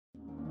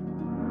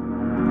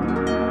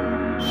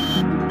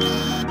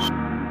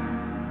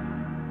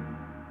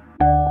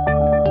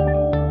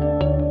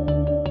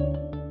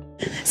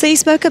So you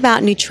spoke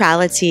about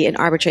neutrality in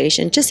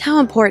arbitration. Just how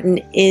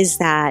important is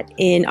that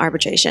in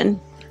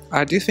arbitration?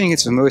 I do think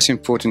it's the most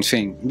important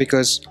thing,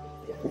 because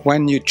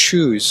when you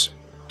choose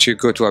to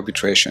go to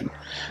arbitration,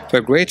 the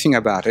great thing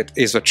about it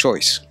is the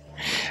choice.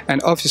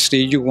 And obviously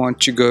you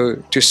want to go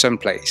to some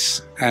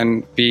place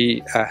and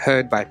be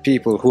heard by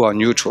people who are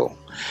neutral.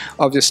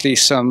 Obviously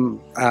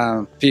some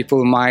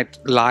people might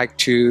like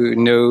to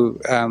know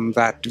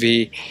that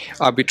the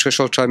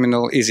arbitral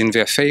tribunal is in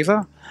their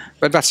favor,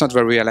 but that's not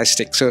very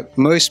realistic. So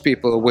most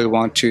people will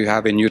want to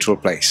have a neutral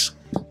place.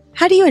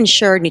 How do you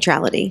ensure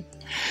neutrality?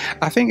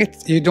 I think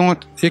you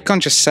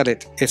can't just set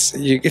it.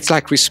 It's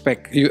like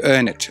respect. You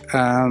earn it.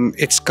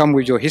 It's come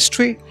with your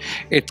history.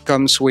 It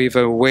comes with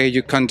the way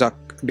you conduct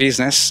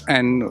business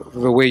and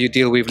the way you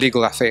deal with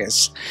legal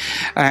affairs.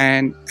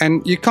 And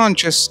you can't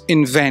just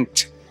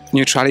invent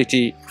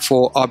neutrality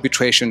for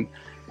arbitration.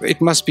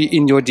 It must be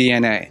in your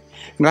DNA.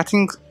 And I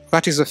think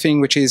that is the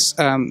thing which is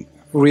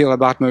real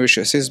about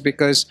Mauritius, is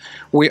because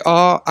we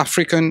are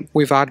African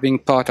without being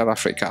part of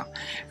Africa,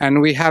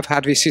 and we have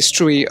had this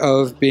history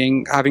of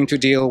having to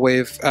deal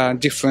with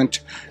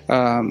different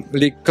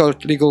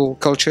legal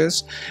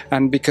cultures,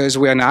 and because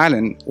we're an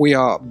island, we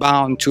are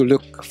bound to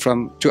look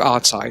to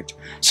outside.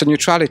 So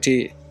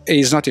neutrality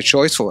is not a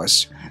choice for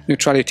us.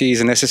 Neutrality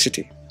is a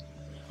necessity.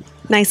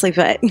 Nicely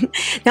put.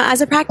 Now,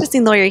 as a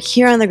practicing lawyer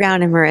here on the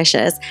ground in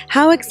Mauritius,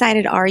 how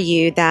excited are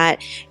you that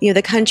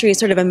the country is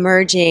sort of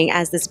emerging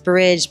as this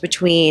bridge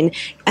between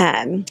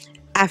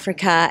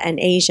Africa and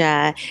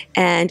Asia,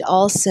 and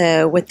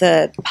also with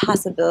the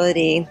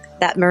possibility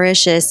that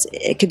Mauritius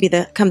could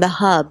become the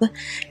hub,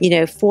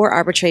 for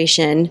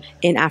arbitration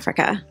in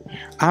Africa?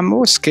 I'm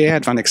more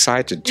scared than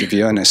excited, to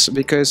be honest,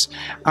 because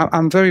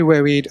I'm very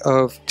worried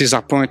of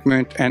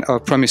disappointment and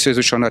of promises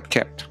which are not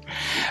kept.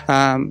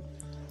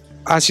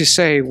 As you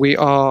say, we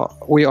are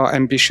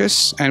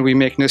ambitious, and we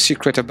make no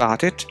secret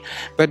about it,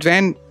 but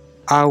then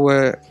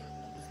our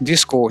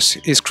discourse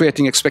is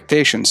creating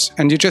expectations,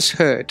 and you just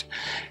heard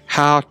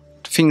how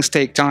things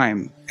take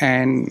time,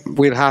 and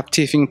we'll have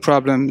teething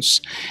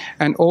problems,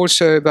 and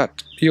also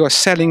that you are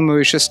selling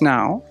Mauritius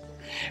now,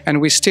 and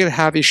we still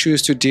have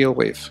issues to deal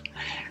with.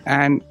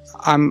 And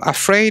I'm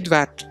afraid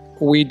that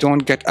we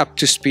don't get up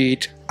to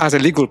speed as a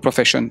legal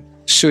profession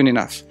soon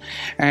enough.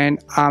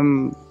 And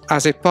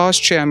as a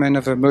past chairman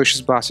of the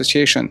Mauritius Bar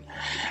Association,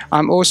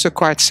 I'm also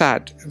quite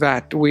sad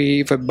that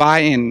the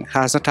buy-in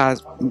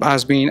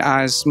has been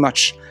as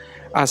much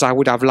as I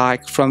would have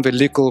liked from the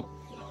legal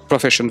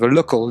profession, the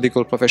local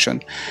legal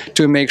profession,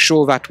 to make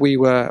sure that we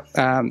were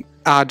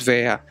out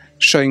there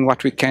showing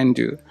what we can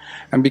do.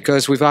 And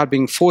because, without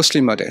being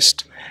falsely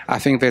modest, I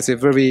think there's a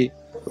very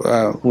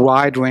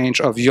wide range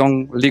of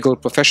young legal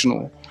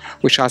professionals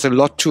which has a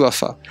lot to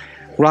offer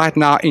right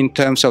now in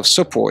terms of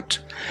support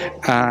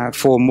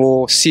for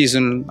more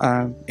seasoned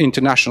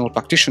international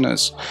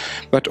practitioners,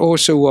 but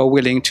also who are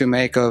willing to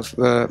make of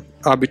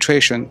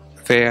arbitration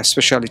their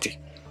specialty.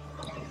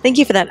 Thank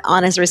you for that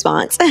honest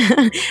response.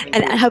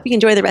 And I hope you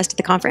enjoy the rest of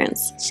the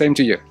conference. Same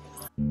to you.